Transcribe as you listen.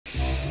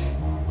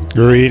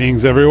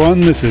Greetings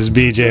everyone, this is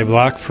BJ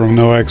Black from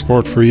No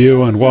Export For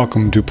You, and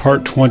welcome to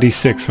part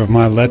 26 of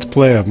my Let's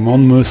Play of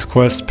Mon-musu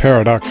Quest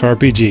Paradox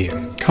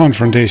RPG,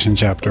 Confrontation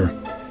Chapter.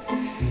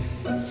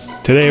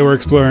 Today we're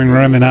exploring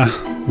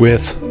Remina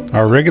with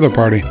our regular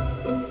party.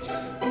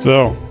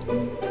 So,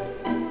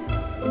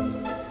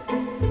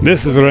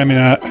 this is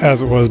Remina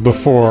as it was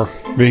before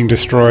being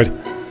destroyed.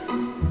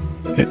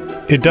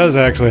 It does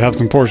actually have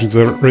some portions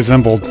that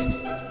resembled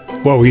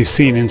what we've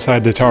seen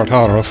inside the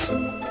Tartarus.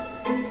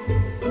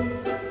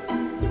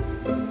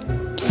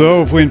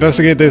 So if we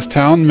investigate this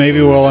town, maybe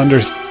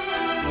we'll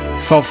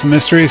solve some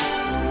mysteries.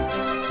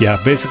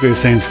 Yeah, basically the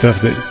same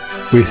stuff that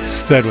we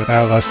said with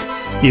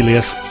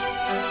Ilias.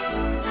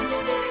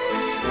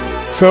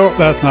 So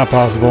that's not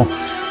possible.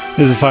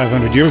 This is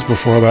 500 years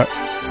before that.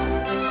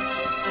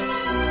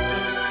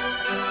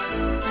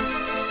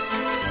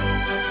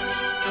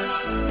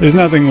 There's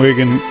nothing we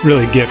can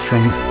really get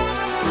from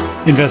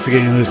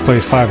investigating this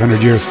place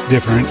 500 years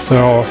different,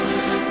 so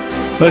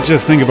let's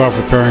just think about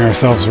preparing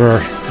ourselves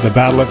for the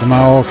battle at the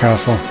Maou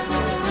Castle.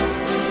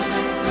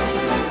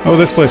 Oh,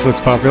 this place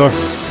looks popular.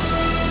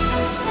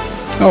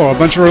 Oh, a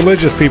bunch of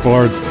religious people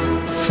are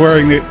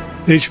swearing that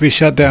they should be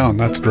shut down.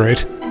 That's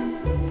great.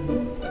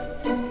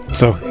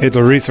 So, it's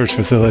a research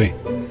facility.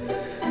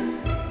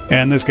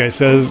 And this guy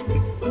says,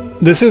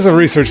 this is a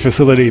research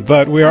facility,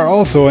 but we are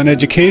also an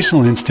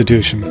educational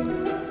institution.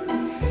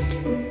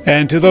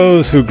 And to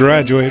those who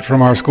graduate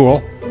from our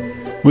school,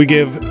 we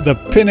give the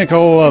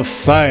pinnacle of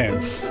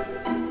science.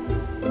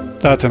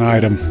 That's an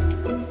item.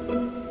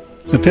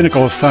 The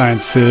pinnacle of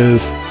science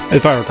is,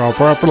 if I recall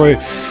properly,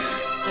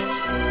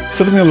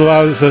 something that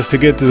allows us to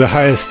get to the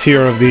highest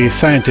tier of the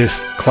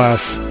scientist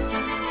class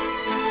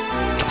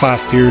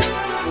tiers.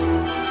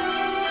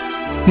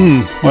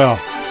 Well,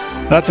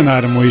 that's an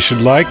item we should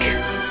like.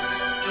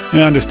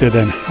 Yeah, understood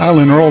then. I'll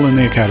enroll in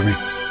the academy.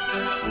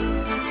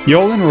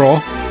 You'll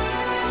enroll?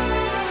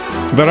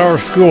 But our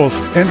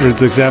school's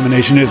entrance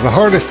examination is the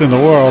hardest in the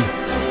world.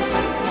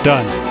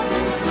 Done.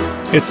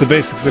 It's the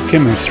basics of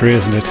chemistry,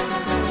 isn't it?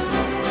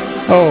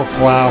 Oh,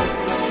 wow.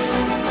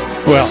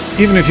 Well,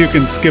 even if you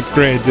can skip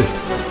grades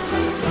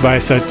by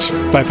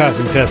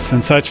passing tests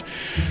and such,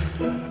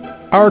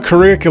 our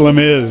curriculum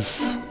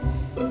is,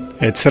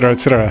 etc.,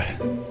 etc.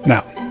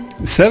 Now,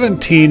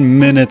 17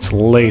 minutes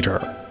later.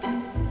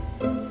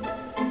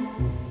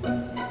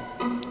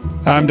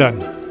 I'm done.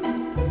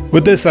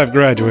 With this, I've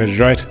graduated,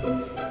 right?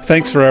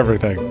 Thanks for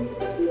everything.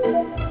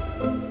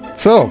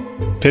 So,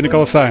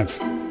 pinnacle of science.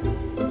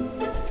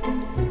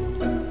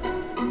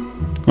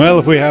 Well,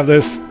 if we have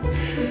this,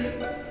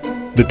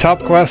 the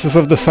top classes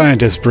of the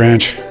scientist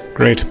branch.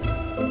 Great.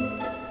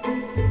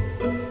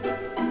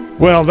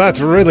 Well, that's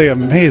really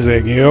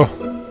amazing, you.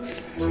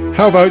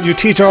 How about you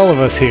teach all of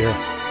us here?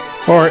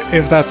 Or,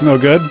 if that's no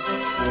good,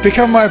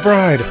 become my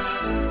bride.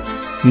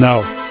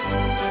 No.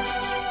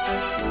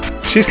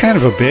 She's kind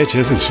of a bitch,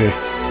 isn't she?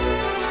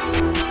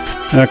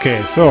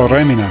 Okay, so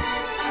Remina.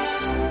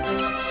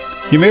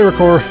 You may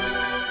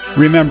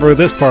remember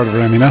this part of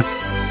Remina.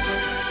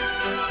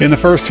 In the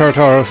first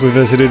Tartarus we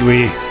visited,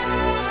 we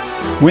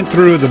went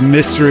through the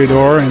mystery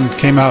door and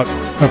came out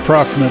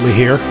approximately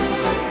here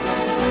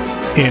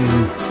in,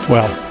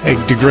 well, a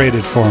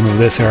degraded form of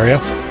this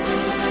area.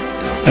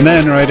 And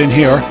then right in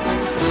here,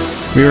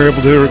 we were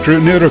able to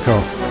recruit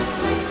Nuruko.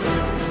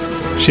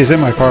 She's in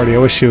my party. I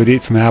wish she would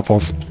eat some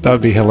apples. That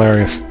would be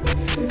hilarious.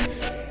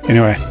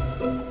 Anyway.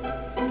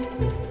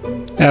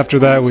 After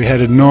that, we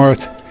headed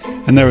north,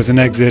 and there was an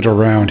exit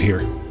around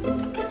here.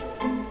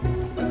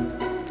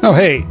 Oh,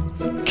 hey!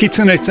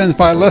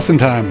 Kitsune-senpai lesson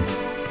time!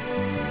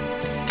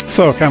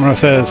 So, Kamura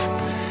says,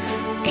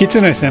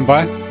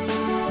 Kitsune-senpai,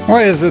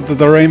 why is it that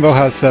the rainbow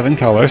has 7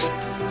 colors?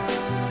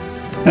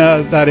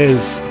 That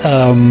is,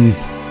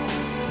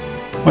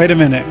 wait a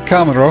minute,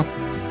 Kamuro.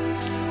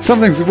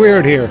 Something's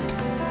weird here.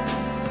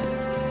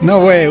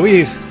 No way,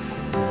 we've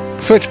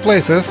switched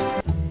places.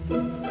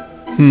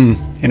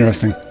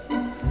 Interesting.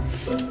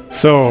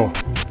 So,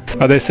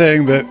 are they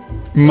saying that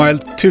my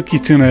 2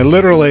 kitsune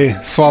literally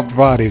swapped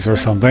bodies or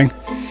something?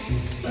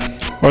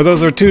 Or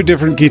those are 2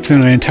 different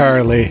kitsune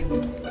entirely,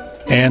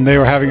 and they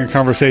were having a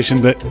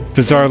conversation that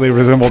bizarrely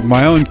resembled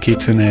my own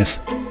kitsunes?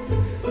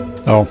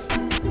 Oh.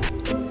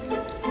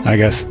 I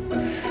guess.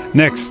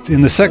 Next, in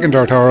the second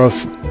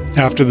Tartarus,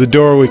 after the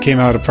door we came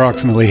out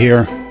approximately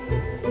here.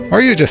 Or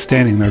are you just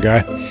standing there,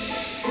 guy?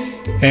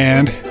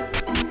 And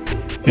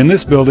in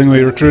this building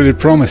we recruited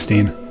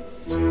Promestine.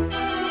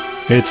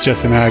 It's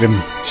just an item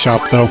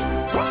shop, though.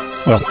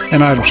 Well,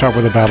 an item shop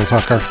with a battle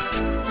talker.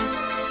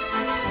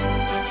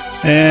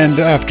 And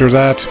after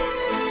that,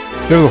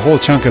 there was a whole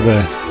chunk of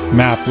the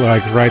map,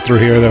 like, right through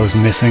here that was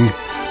missing.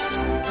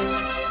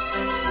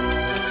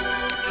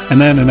 And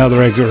then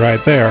another exit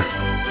right there.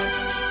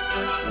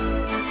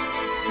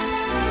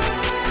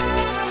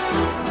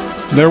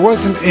 There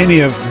wasn't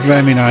any of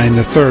Remina in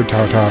the third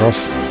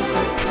Tartarus.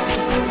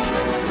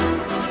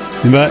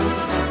 But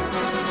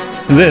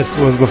this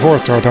was the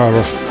fourth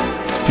Tartarus,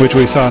 which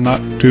we saw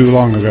not too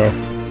long ago.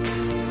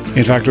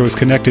 In fact, it was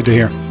connected to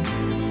here.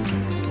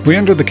 We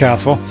entered the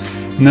castle,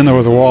 And then there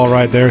was a wall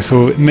right there,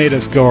 so it made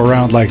us go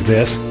around like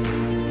this.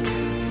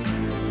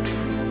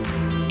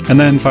 And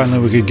then finally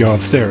we could go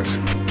upstairs.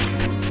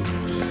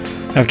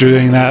 After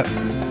doing that,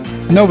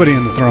 nobody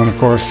in the throne, of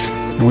course,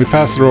 and we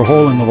passed through a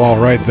hole in the wall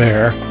right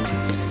there.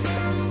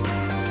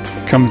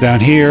 Come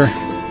down here,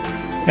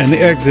 and the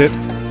exit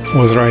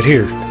was right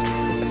here.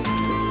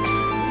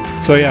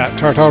 So yeah,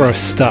 Tartarus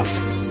stuff.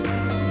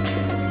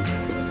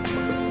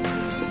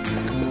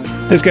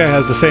 This guy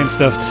has the same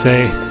stuff to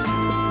say,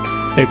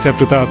 except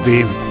without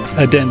the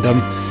addendum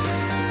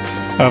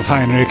of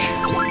Heinrich.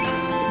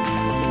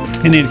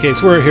 In any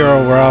case, we're a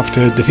hero, we're off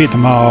to defeat the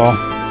Maou.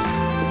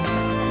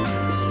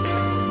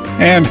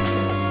 And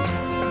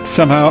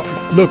somehow,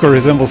 Luca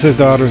resembles his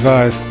daughter's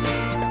eyes.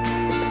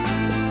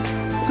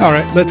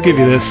 Alright, let's give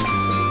you this.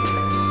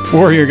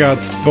 Warrior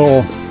God's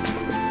full.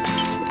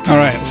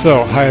 Alright,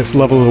 so, highest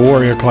level of the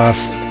warrior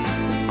class.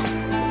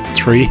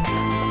 3.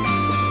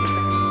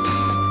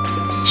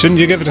 Shouldn't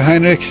you give it to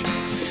Heinrich?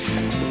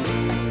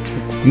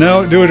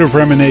 No, do it to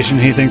Remina.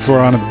 He thinks we're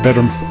on a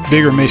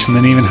bigger mission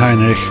than even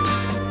Heinrich.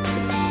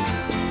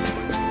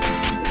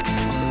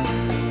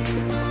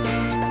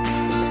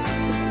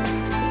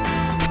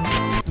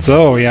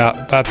 So,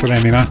 yeah, that's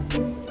Remina.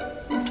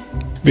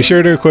 Be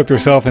sure to equip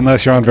yourself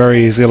unless you're on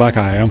very easy like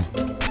I am.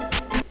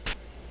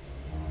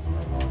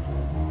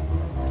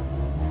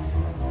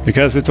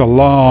 Because it's a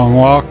long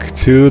walk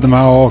to the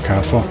Maou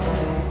Castle.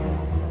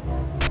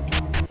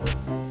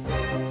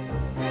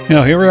 You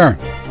know, here we are.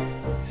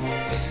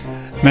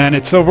 Man,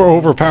 it's so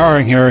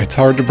overpowering here, it's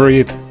hard to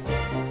breathe.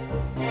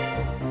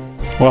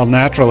 Well,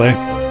 naturally.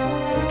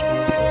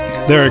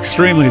 There are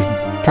extremely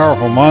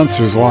powerful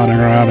monsters wandering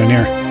around in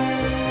here.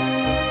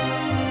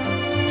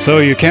 So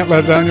you can't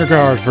let down your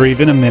guard for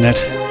even a minute.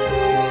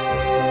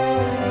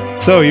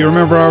 So, you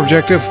remember our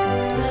objective?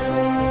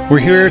 We're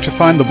here to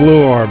find the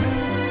Blue Orb,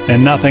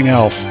 and nothing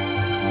else.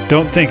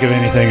 Don't think of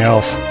anything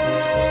else.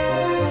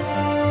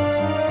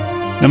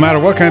 No matter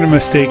what kind of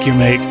mistake you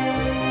make,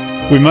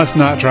 we must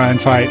not try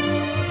and fight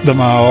the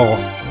Maou.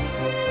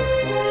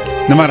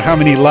 No matter how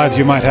many lives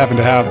you might happen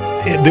to have,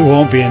 it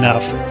won't be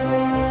enough.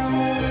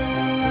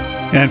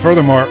 And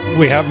furthermore,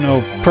 we have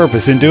no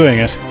purpose in doing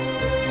it.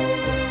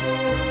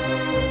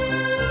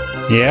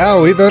 Yeah,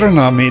 we better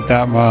not meet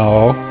that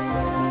Maou.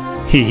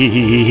 Hee hee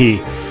hee hee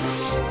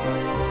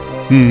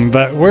hee.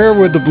 But where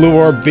would the Blue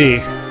Orb be?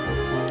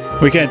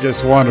 We can't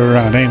just wander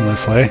around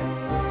aimlessly.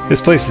 This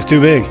place is too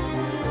big.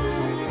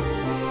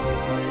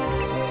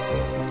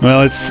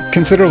 Well, it's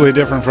considerably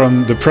different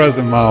from the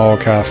present Maou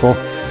Castle,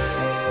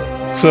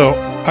 so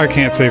I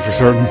can't say for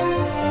certain.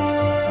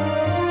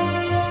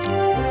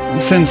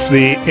 Since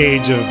the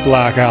age of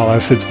Black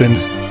Alice, it's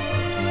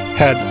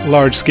had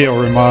large-scale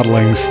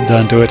remodelings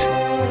done to it.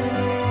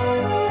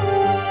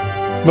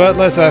 But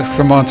let's ask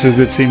some monsters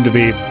that seem to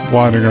be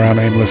wandering around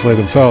aimlessly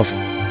themselves.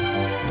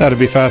 That'd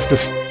be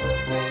fastest.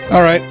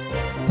 Alright,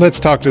 let's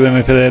talk to them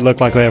if they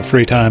look like they have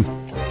free time.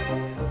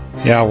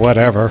 Yeah,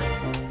 whatever.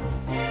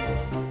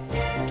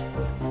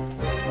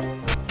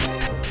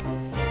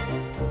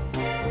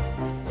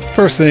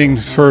 First thing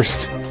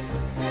first.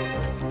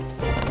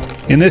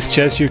 In this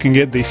chest you can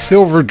get the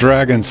Silver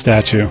Dragon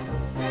statue.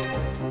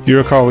 You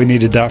recall we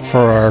needed that for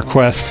our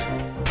quest.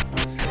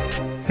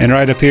 And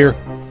right up here,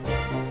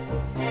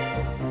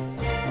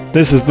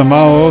 this is the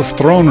Maou's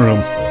throne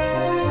room.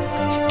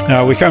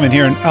 We come in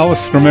here and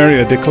Alice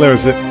Romeria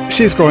declares that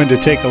she's going to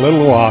take a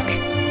little walk.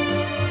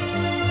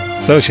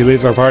 So she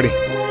leaves our party.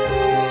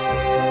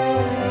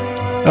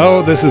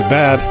 Oh, this is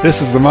bad. This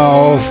is the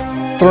Maou's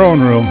throne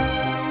room.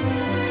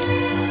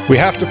 We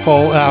have to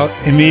pull out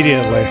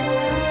immediately.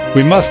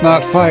 We must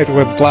not fight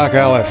with Black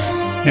Alice.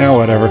 Yeah,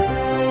 whatever.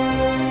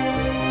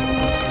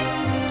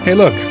 Hey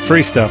look,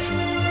 free stuff.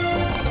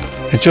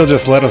 And she'll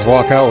just let us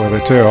walk out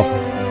with it too.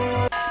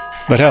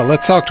 But hell,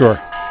 let's talk to her.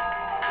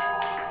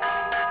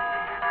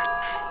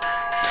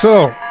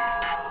 So,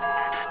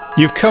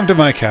 you've come to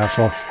my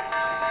castle.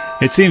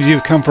 It seems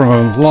you've come from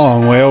a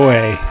long way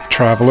away,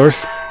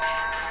 travelers.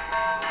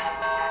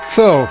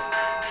 So,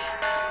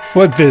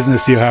 what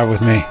business do you have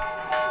with me?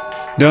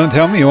 Don't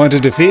tell me you want to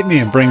defeat me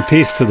and bring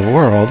peace to the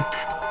world.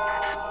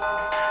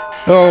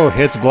 Oh,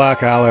 it's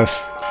Black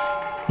Alice.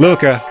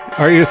 Luca,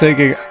 are you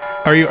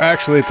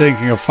actually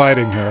thinking of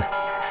fighting her?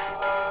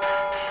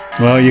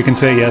 Well, you can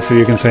say yes or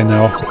you can say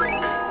no.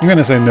 I'm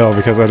gonna say no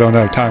because I don't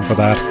have time for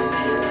that.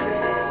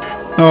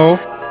 Oh,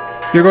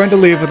 you're going to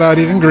leave without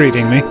even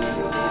greeting me?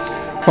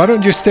 Why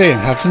don't you stay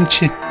and have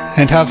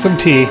some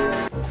tea?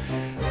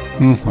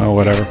 Well,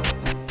 whatever.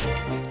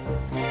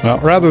 Well,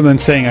 rather than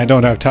saying I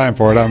don't have time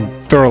for it, I'm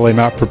thoroughly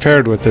not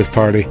prepared with this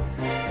party.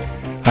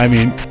 I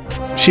mean,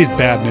 she's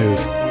bad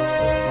news.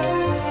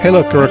 Hey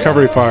look, a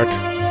recovery part.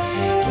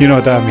 You know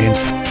what that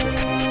means.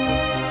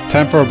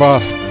 Time for a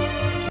boss.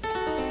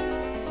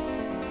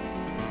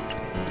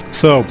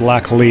 So,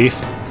 Black Leaf.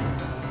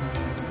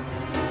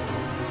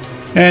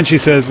 And she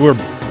says we're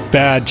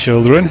bad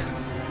children,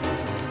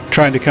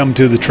 trying to come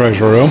to the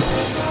treasure room.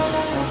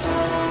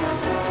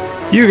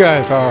 You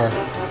guys are.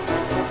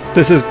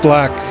 This is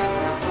Black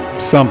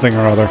something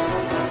or other.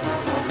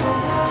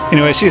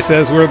 Anyway, she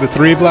says we're the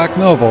 3 black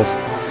nobles.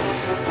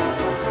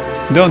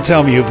 Don't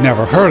tell me you've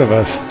never heard of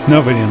us.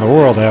 Nobody in the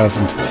world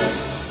hasn't.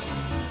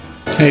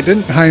 Hey,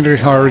 didn't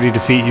Heinrich already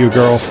defeat you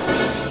girls?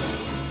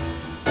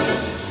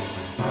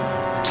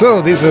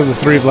 So, these are the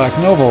 3 black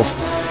nobles.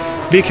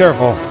 Be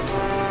careful.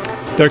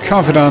 They're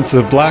confidants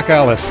of Black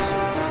Alice.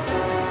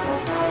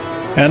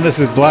 And this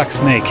is Black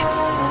Snake.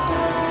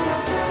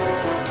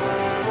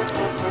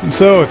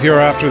 So, if you're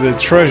after the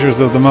treasures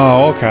of the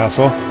Maou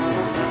Castle,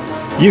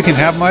 you can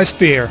have my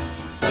spear.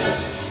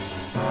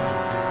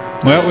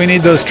 Well, we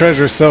need those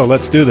treasures, so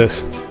let's do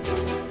this.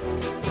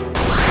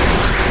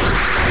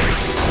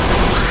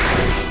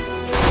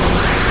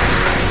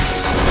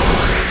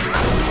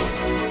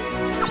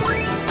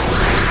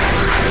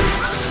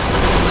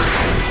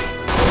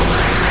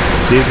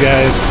 These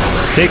guys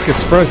take a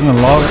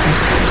surprisingly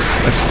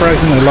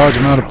large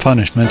amount of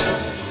punishment.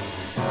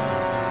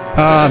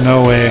 Ah,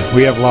 no way.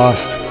 We have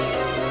lost.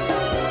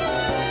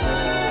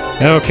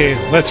 Okay,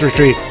 let's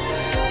retreat.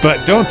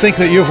 But don't think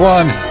that you've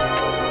won.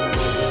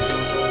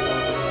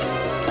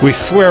 We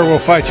swear we'll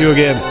fight you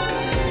again.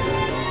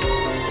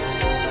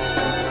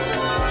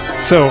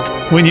 So,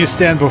 when you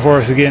stand before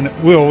us again,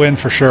 we'll win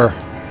for sure.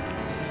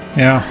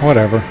 Yeah,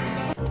 whatever.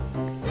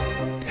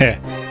 Heh.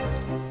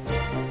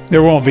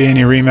 There won't be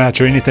any rematch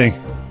or anything.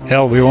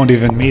 Hell, we won't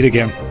even meet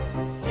again.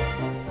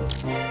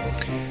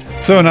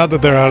 So now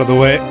that they're out of the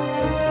way,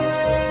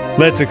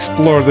 let's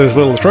explore this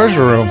little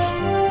treasure room.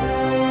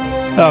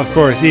 Of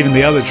course, even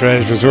the other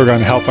treasures we're going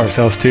to help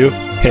ourselves to.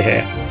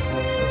 Hehe.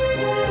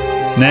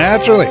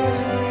 Naturally.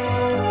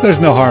 There's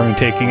no harm in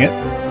taking it.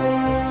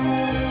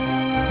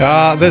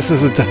 Ah, these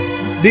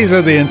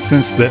are the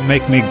instances that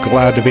make me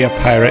glad to be a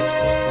pirate.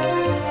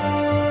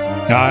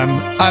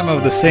 I'm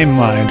of the same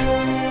mind,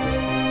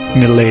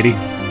 milady.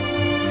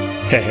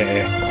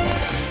 Hehe.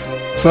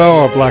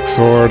 So, a black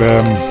sword,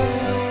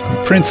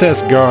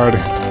 Princess Guard.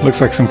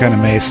 Looks like some kind of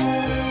mace.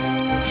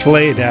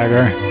 Flay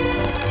dagger.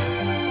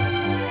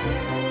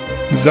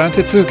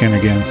 Zantetsuken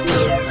again.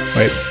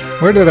 Wait,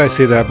 where did I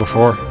see that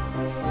before?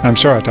 I'm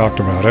sure I talked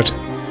about it.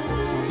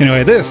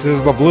 Anyway, this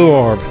is the Blue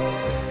Orb.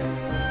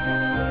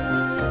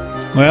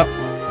 Well,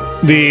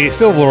 the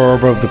Silver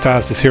Orb of the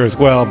past is here as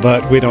well,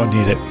 but we don't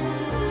need it.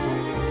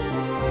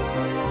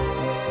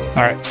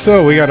 Alright,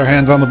 so we got our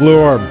hands on the Blue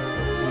Orb.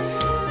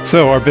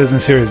 So our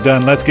business here is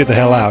done. Let's get the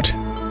hell out.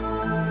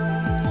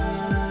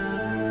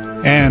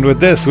 And with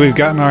this, we've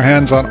gotten our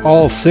hands on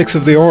all 6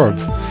 of the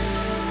orbs.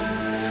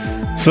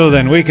 So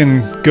then we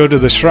can go to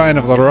the Shrine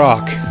of the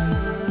Rock.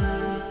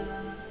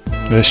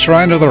 The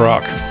Shrine of the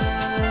Rock.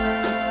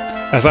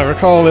 As I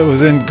recall, it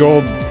was in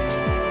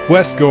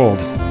West Gold,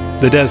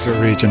 the desert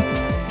region.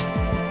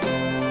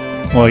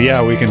 Well,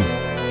 yeah, we can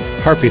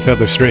harpy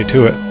feather straight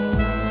to it.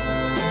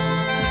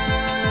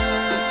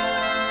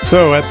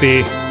 So at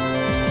the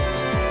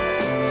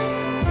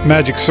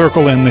magic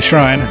circle in the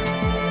shrine,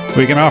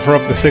 we can offer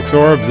up the 6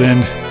 orbs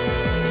and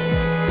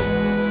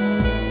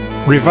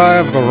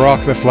revive the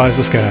rock that flies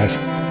the skies.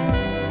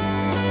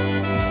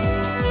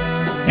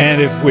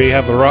 And if we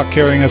have the rock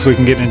carrying us, we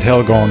can get into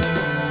Helgoland.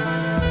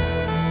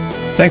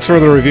 Thanks for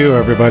the review,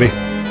 everybody.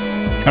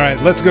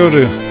 Alright, let's go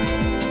to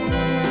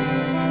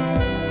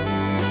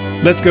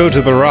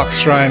the rock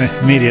shrine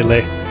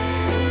immediately.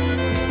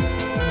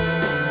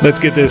 Let's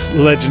get this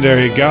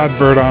legendary god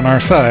bird on our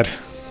side.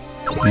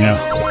 Yeah,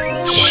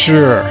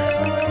 sure.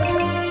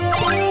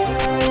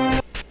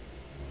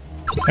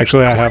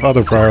 Actually, I have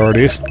other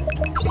priorities.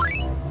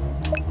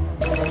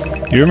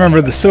 You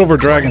remember the silver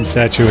dragon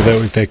statue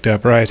that we picked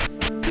up, right?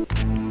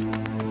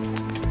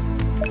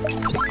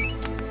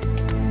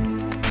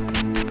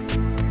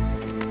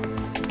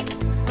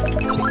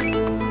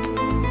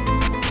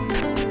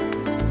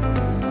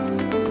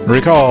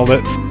 Recall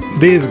that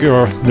this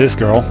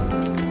girl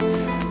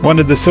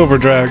wanted the silver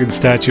dragon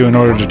statue in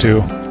order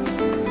to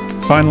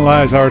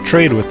finalize our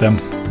trade with them.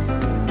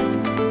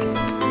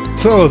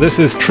 So this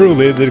is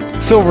truly the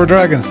silver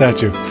dragon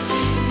statue.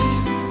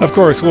 Of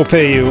course, we'll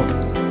pay you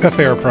a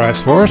fair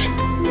price for it.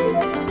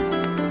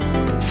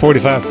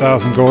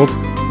 45,000 gold.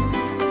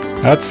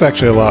 That's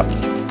actually a lot.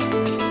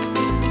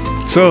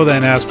 So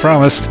then, as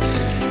promised,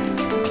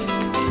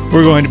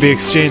 we're going to be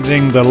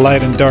exchanging the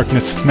light and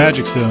darkness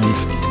magic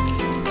stones.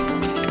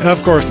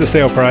 Of course, the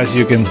sale price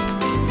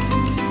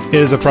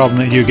is a problem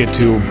that you get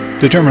to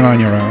determine on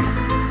your own.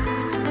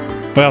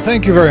 Well,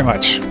 thank you very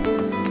much.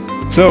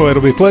 So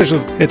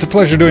it's a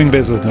pleasure doing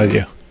business with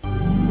you.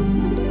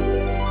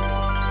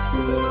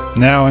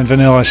 Now in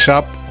Vanilla's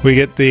shop, we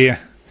get the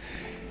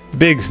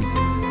big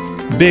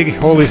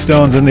holy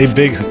stones and the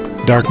big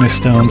darkness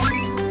stones.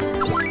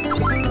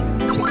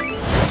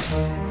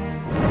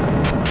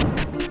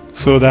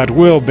 So that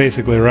will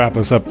basically wrap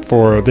us up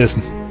for this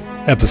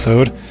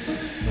episode.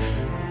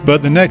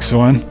 But the next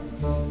one,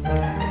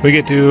 we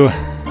get to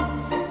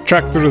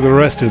track through the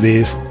rest of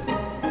these.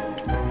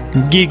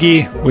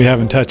 Gigi, we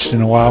haven't touched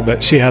in a while,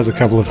 but she has a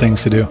couple of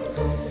things to do.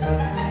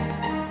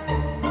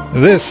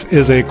 This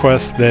is a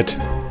quest that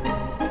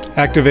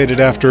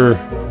activated after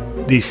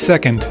the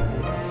second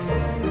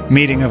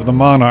meeting of the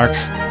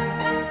monarchs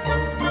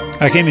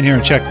I came in here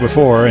and checked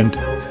before and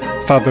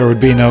thought there would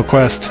be no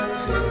quest,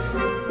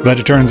 but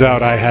it turns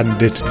out I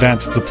hadn't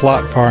advanced the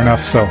plot far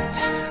enough, so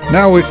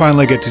now we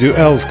finally get to do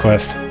Elle's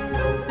quest.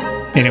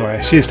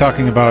 Anyway, she's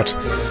talking about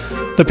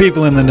the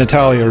people in the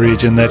Natalia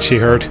region that she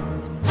hurt.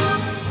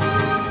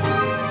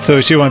 So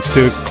she wants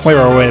to clear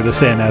away the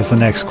sin as the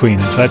next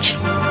queen and such.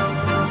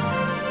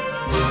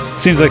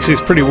 Seems like she's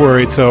pretty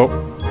worried, so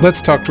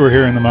let's talk to her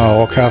here in the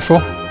Maou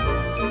Castle.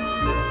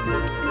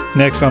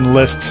 Next on the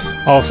list,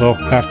 also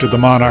after the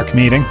monarch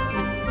meeting.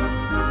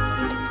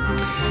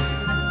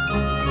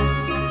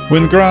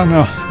 When Grand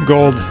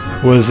Gold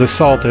was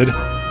assaulted,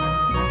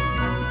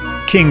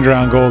 King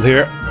Grand Gold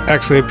here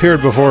actually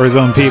appeared before his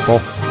own people.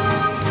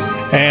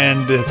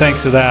 And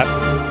thanks to that,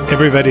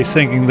 everybody's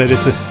thinking that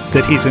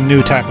that he's a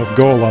new type of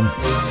golem.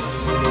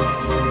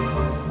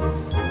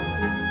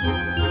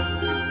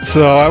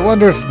 So I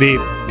wonder if the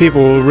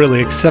people will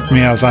really accept me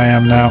as I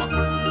am now.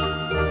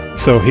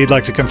 So he'd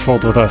like to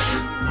consult with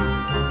us.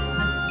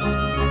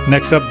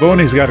 Next up,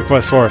 Boney's got a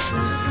quest for us.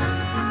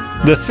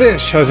 The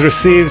fish has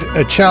received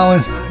a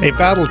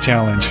battle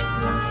challenge.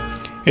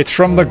 It's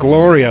from the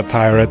Gloria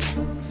Pirates,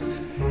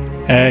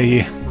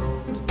 a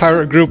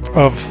pirate group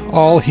of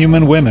all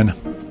human women.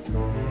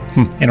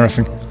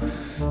 Interesting.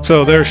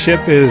 So their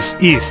ship is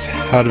east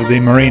out of the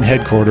Marine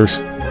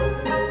headquarters.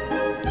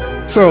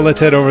 So let's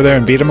head over there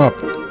and beat them up.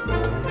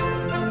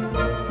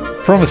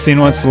 Promestine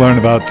wants to learn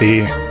about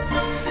the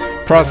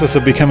process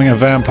of becoming a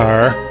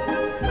vampire,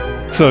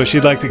 so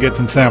she'd like to get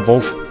some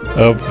samples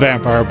of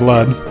vampire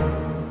blood.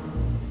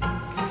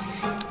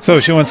 So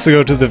she wants to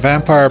go to the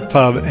vampire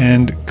pub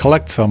and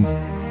collect some.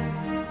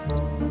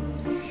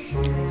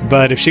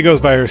 But if she goes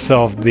by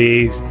herself,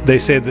 they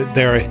say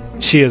that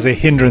she is a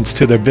hindrance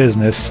to their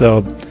business,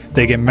 so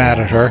they get mad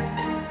at her.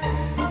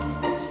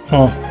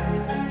 Oh.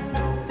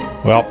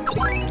 Well.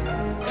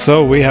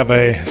 So we have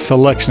a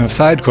selection of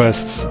side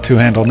quests to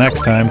handle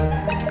next time.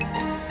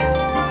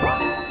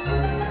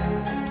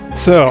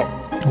 So,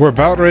 we're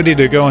about ready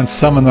to go and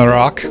summon the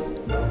rock.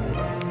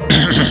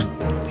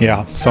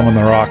 Yeah, summon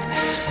the rock.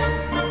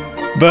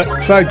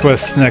 But side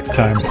quests next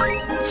time.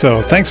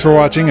 So thanks for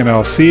watching, and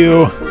I'll see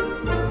you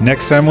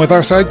next time with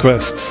our side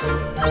quests.